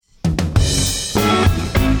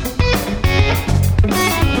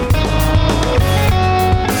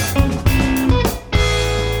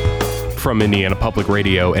From Indiana Public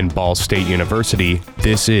Radio and Ball State University,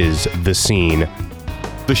 this is The Scene,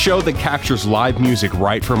 the show that captures live music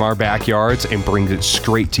right from our backyards and brings it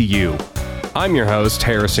straight to you. I'm your host,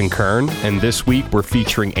 Harrison Kern, and this week we're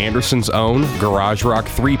featuring Anderson's own garage rock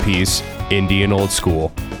three-piece, Indian Old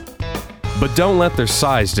School. But don't let their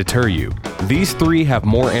size deter you. These three have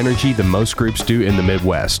more energy than most groups do in the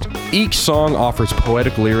Midwest. Each song offers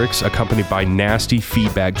poetic lyrics accompanied by nasty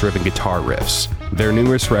feedback-driven guitar riffs. Their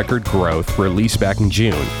newest record, Growth, released back in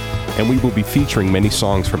June, and we will be featuring many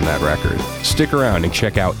songs from that record. Stick around and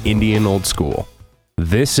check out Indian Old School.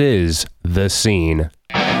 This is The Scene.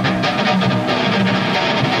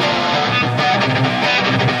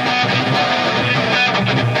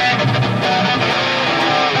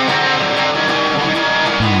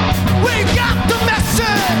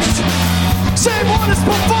 Same one as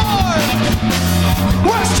before.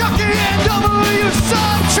 Where's Chucky and W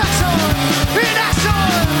subtraction in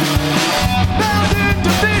action? Bound in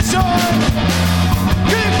division.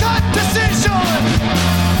 Keep that decision.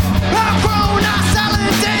 Outgrown our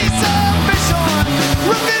salad day submission.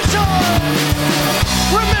 Revision.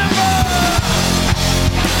 Remember.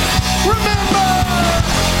 Remember.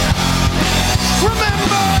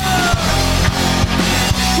 Remember.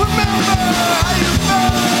 Remember how you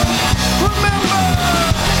felt. Remember,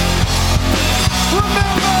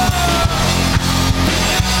 remember,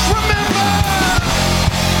 remember,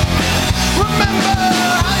 remember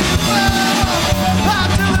how you felt.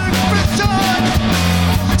 Idyllic fiction,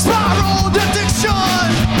 spiraled addiction.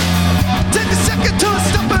 Take a second to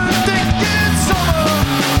stop and think it's over.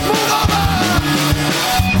 Move over,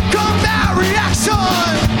 combat reaction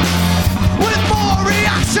with more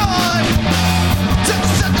reaction. Take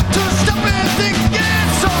a second to stop and think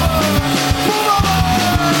it's over.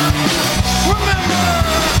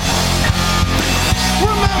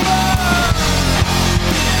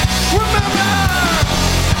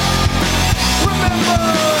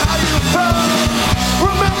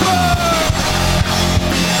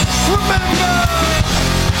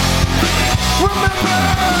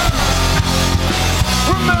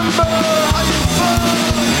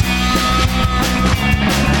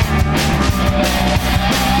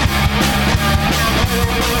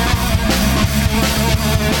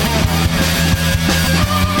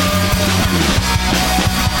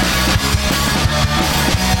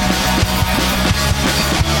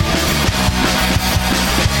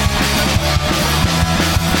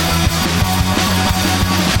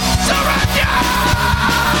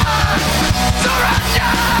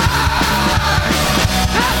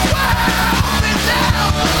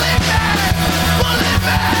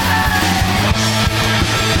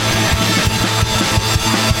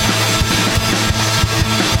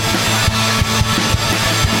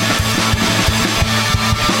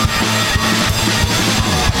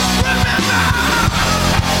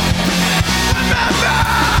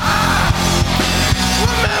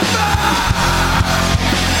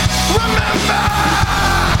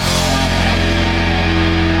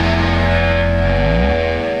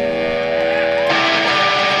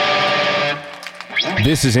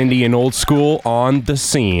 This is Indian Old School on The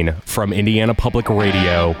Scene from Indiana Public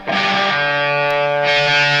Radio.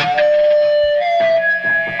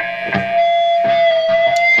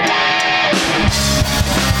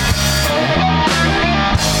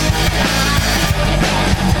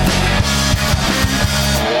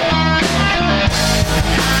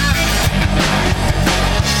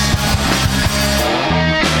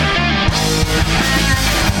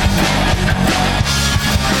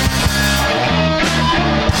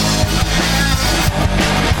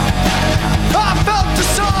 I felt the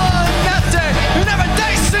sun.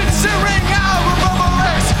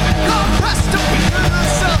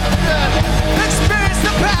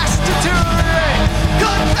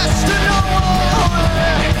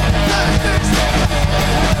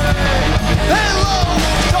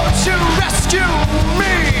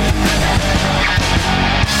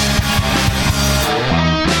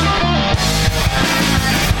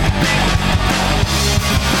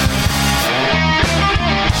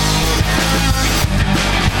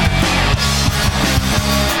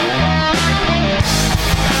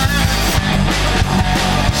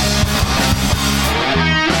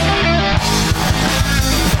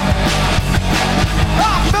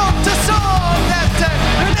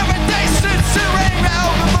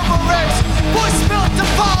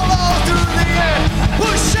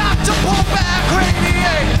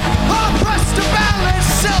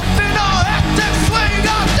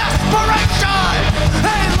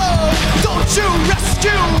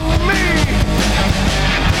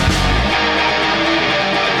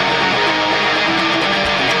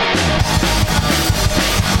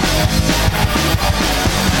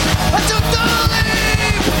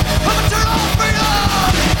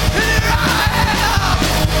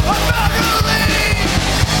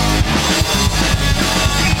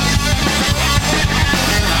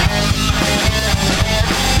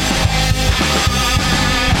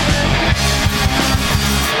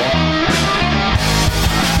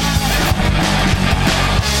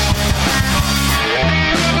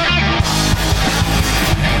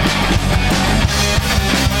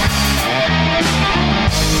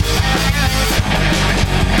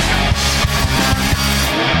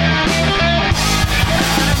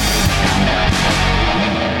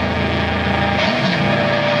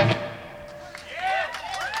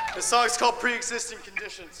 song's called Pre-Existing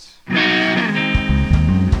Conditions.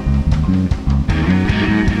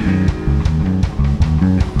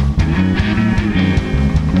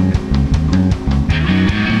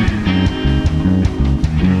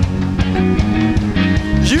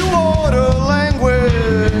 You order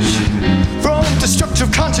language from destructive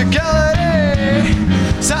conjugality,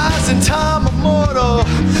 size and time of mortal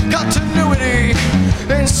continuity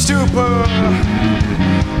and stupor,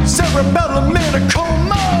 cerebellum in a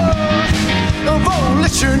coma,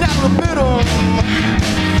 volition ad libitum,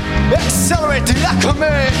 accelerate the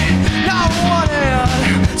alchemy, not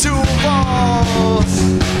wanting to evolve.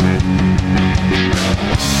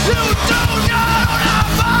 You do not own our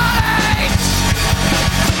bodies.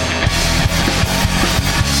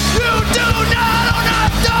 You do not own our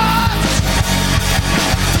thoughts.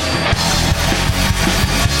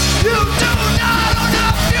 You do not own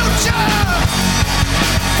our future.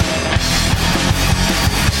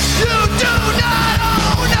 You do not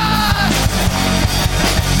own us.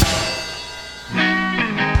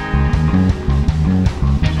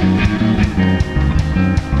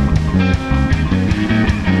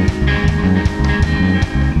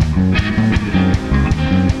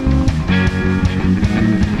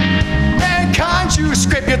 Mankind, you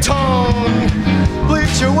scrape your tongue,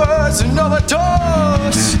 bleach your words and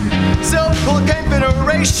overdose. Self-proclaimed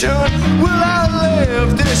veneration will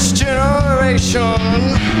outlive this generation.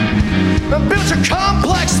 And build your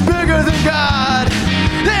complex bigger than God.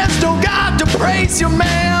 There's no God to praise you,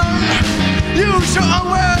 man. Use your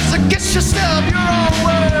own words against yourself, your own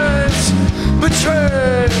words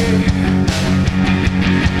betray.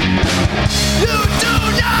 You do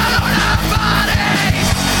not own our bodies.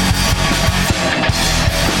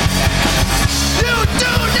 You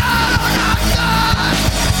do not own our thoughts.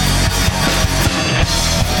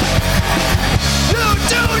 You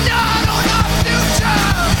do not own our future.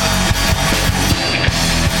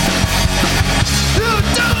 You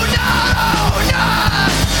do not own us.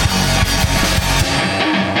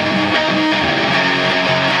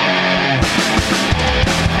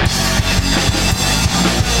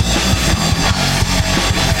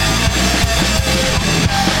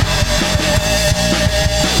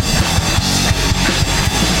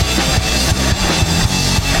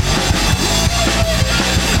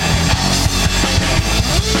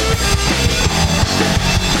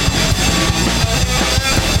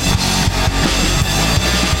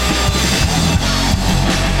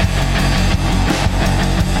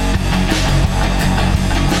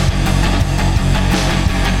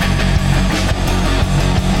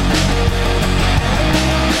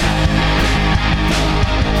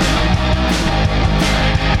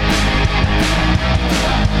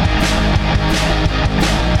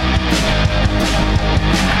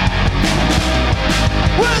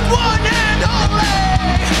 With one hand holy,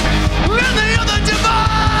 and the other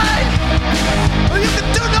divine. You can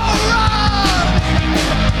do no wrong.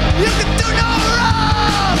 You can do no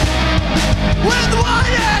wrong. With one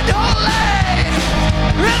hand holy,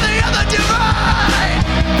 and the other divine.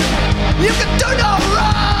 You can do no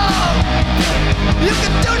wrong. You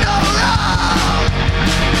can do no wrong.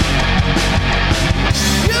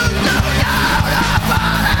 You do not our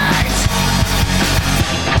bodies.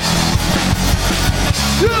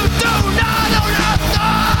 You do not own our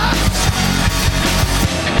thoughts.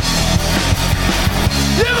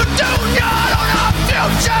 You do not own our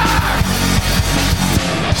future.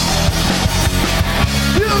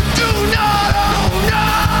 You do not own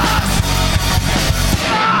us.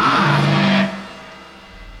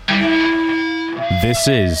 This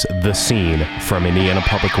is The Scene from Indiana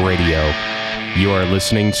Public Radio. You are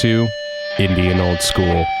listening to Indian Old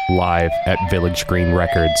School live at Village Green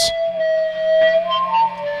Records.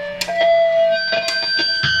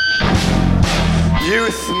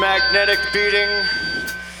 Youth magnetic beating,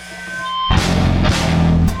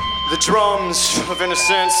 the drums of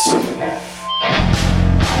innocence,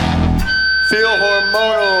 feel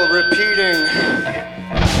hormonal repeating,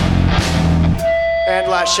 and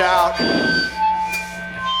lash out.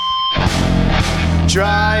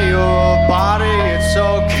 Dry your body, it's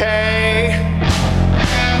okay.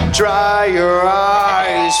 Dry your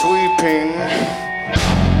eyes, weeping.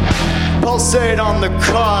 Pulsate on the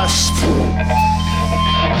cusp.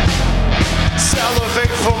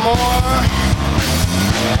 Salivate for more.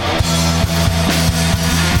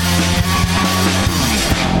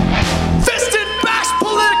 Fisted backs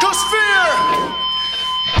political sphere.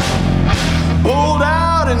 Pulled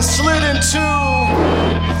out and slid into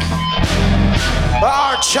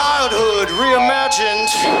our childhood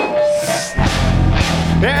reimagined.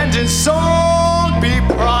 And in song be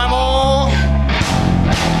primal.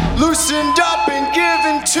 Loosened up and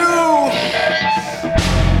given to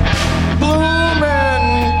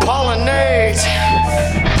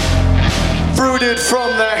from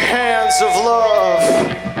the hands of love.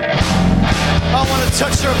 I want to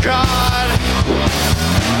touch your God.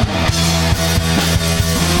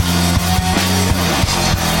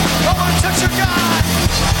 I want to touch your God.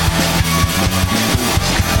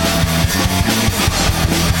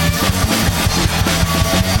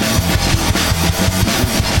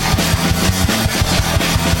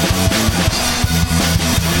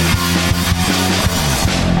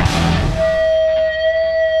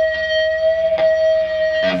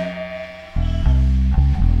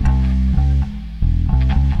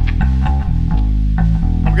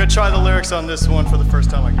 I'm gonna try the lyrics on this one for the first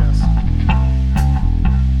time, I guess.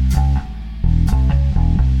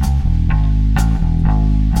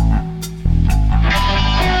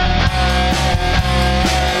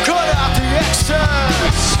 Cut out the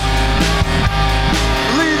excess,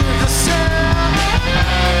 leave the sand,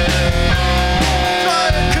 try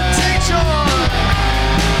the contagion,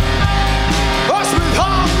 us with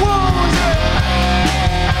hard wounds,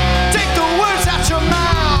 take the words out your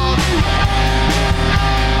mouth,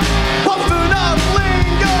 puffing up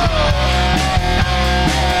lingo,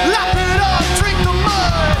 lap it up, drink the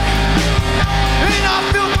mud, and I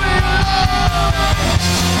feel real love.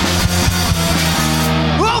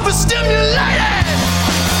 Overstimulated,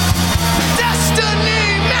 destiny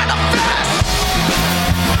manifest,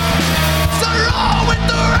 so raw with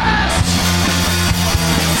the rest,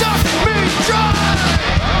 suck me dry.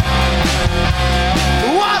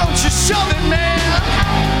 Why don't you shove it, man?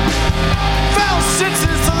 Found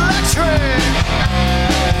senses electric.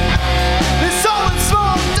 It's all in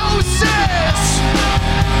small doses.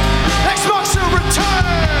 X marks a return.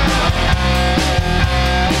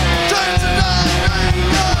 Turn to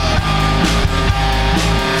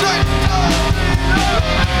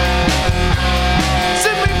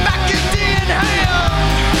send me back empty in hand,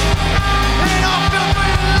 and I'll feel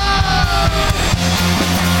real love.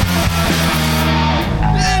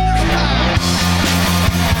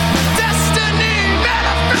 Destiny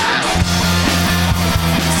manifest,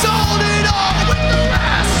 sold it all with the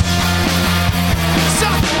rest,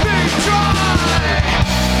 suck me dry.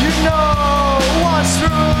 You know, once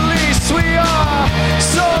released we are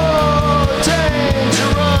so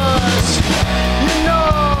dangerous. You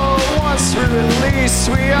know, once released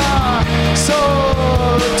we are so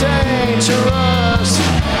dangerous.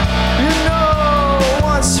 You know,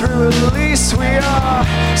 once released we are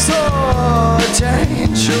so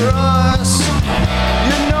dangerous.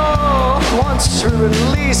 You know, once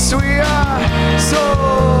released we are so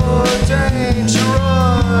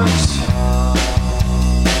dangerous.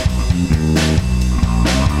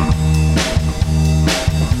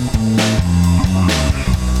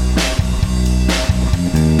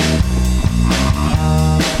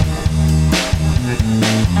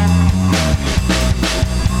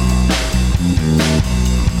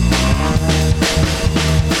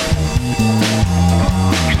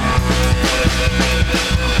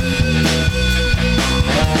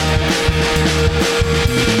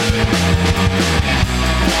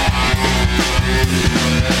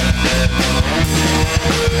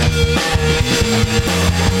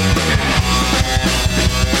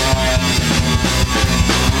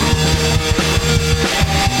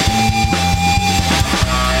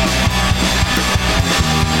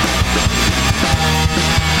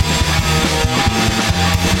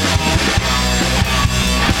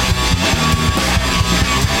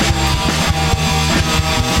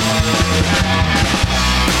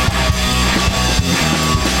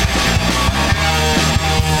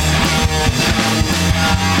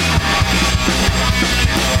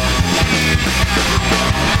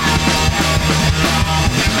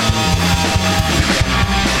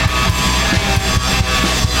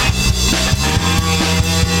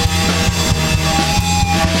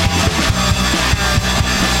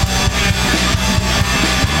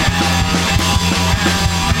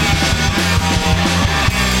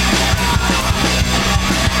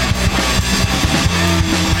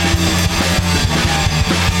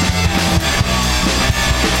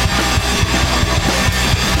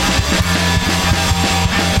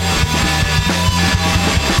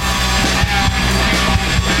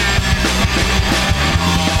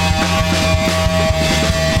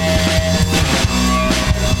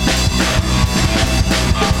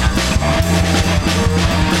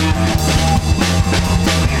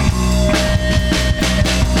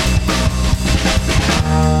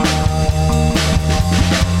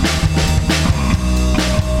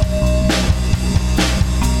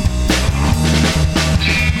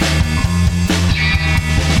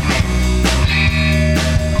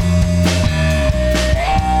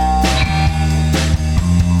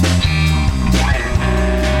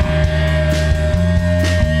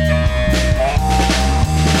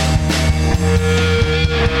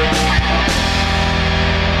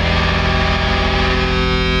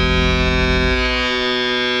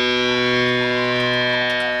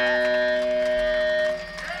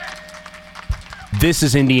 This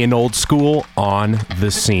is Indian Old School on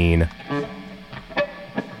The Scene.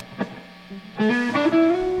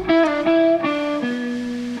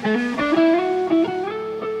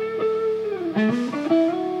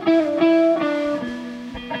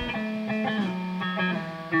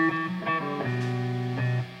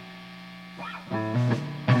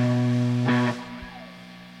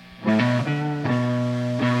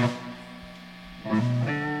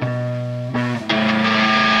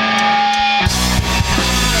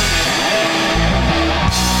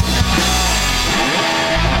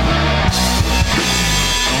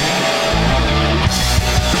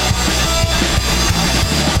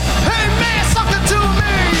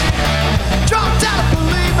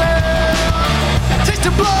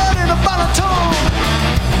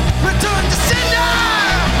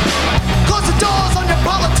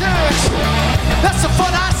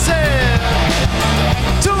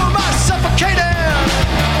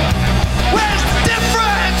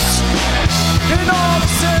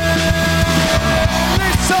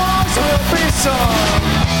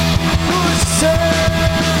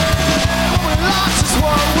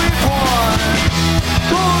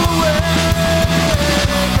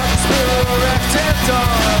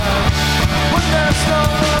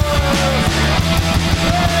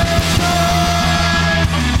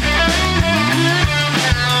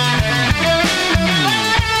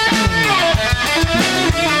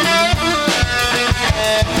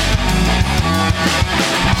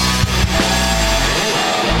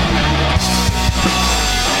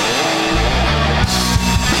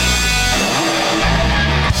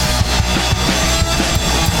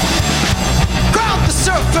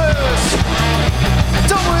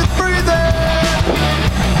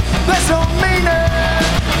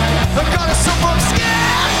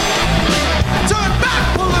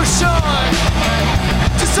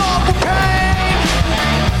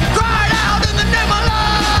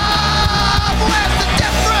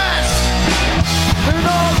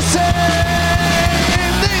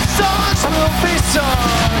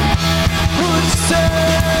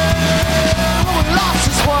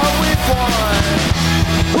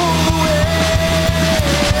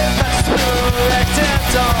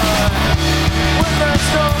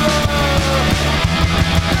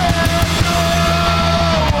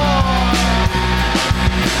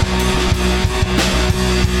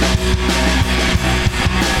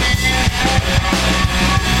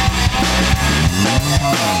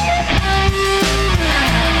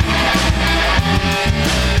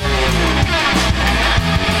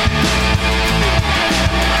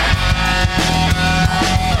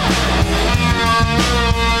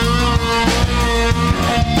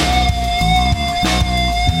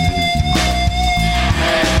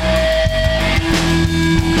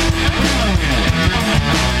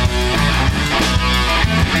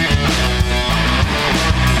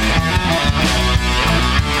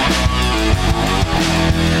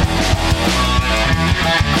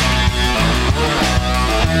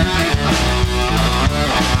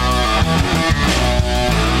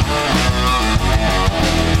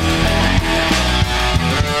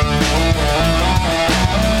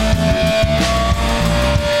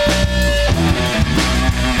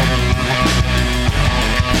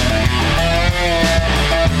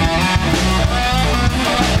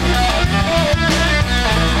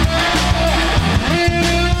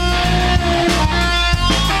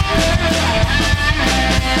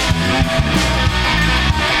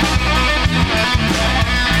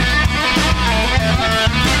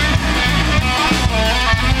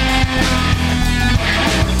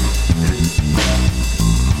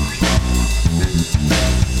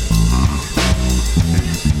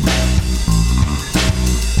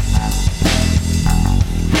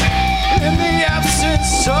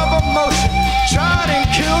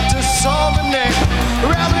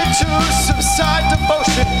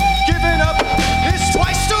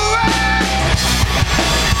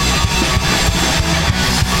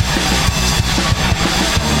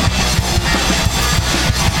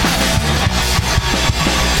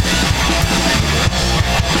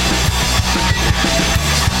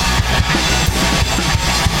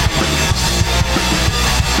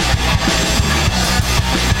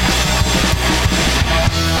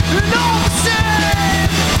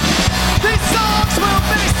 These songs will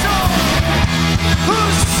be sung.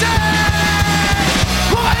 Who's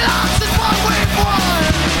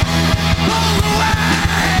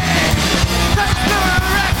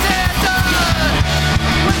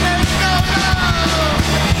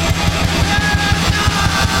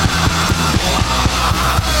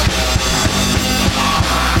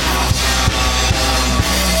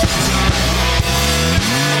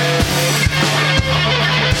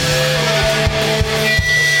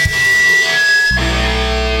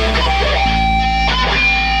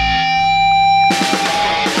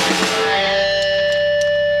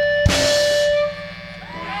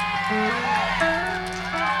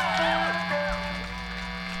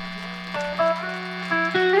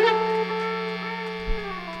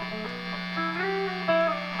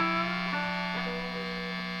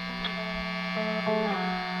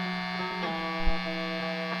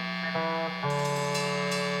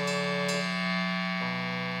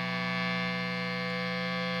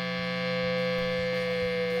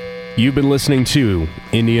You've been listening to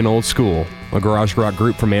Indian Old School, a garage rock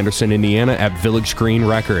group from Anderson, Indiana at Village Green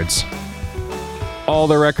Records. All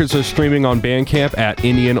their records are streaming on Bandcamp at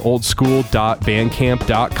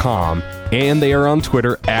indianoldschool.bandcamp.com, and they are on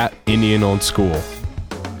Twitter at Indian Old School.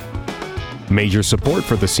 Major support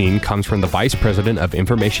for The Scene comes from the Vice President of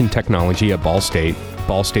Information Technology at Ball State,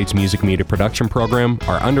 Ball State's music media production program,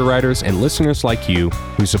 our underwriters, and listeners like you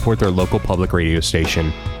who support their local public radio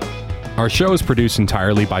station. Our show is produced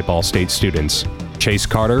entirely by Ball State students. Chase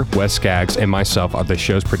Carter, Wes Skaggs, and myself are the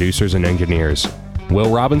show's producers and engineers.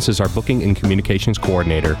 Will Robbins is our booking and communications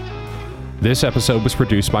coordinator. This episode was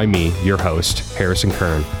produced by me, your host, Harrison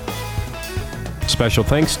Kern. Special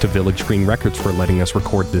thanks to Village Green Records for letting us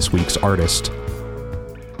record this week's artist.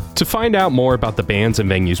 To find out more about the bands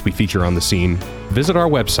and venues we feature on The Scene, visit our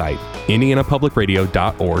website,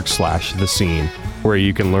 indianapublicradio.org/The Scene, where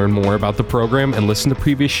you can learn more about the program and listen to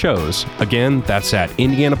previous shows. Again, that's at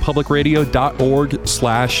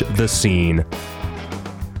indianapublicradio.org/The Scene.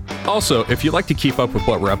 Also, if you'd like to keep up with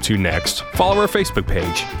what we're up to next, follow our Facebook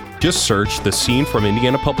page. Just search The Scene from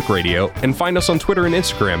Indiana Public Radio and find us on Twitter and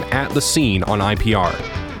Instagram at The Scene on IPR.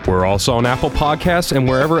 We're also on Apple Podcasts and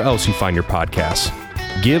wherever else you find your podcasts.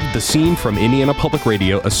 Give The Scene from Indiana Public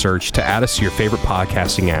Radio a search to add us to your favorite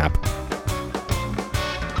podcasting app.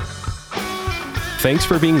 Thanks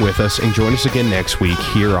for being with us, and join us again next week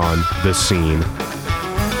here on The Scene.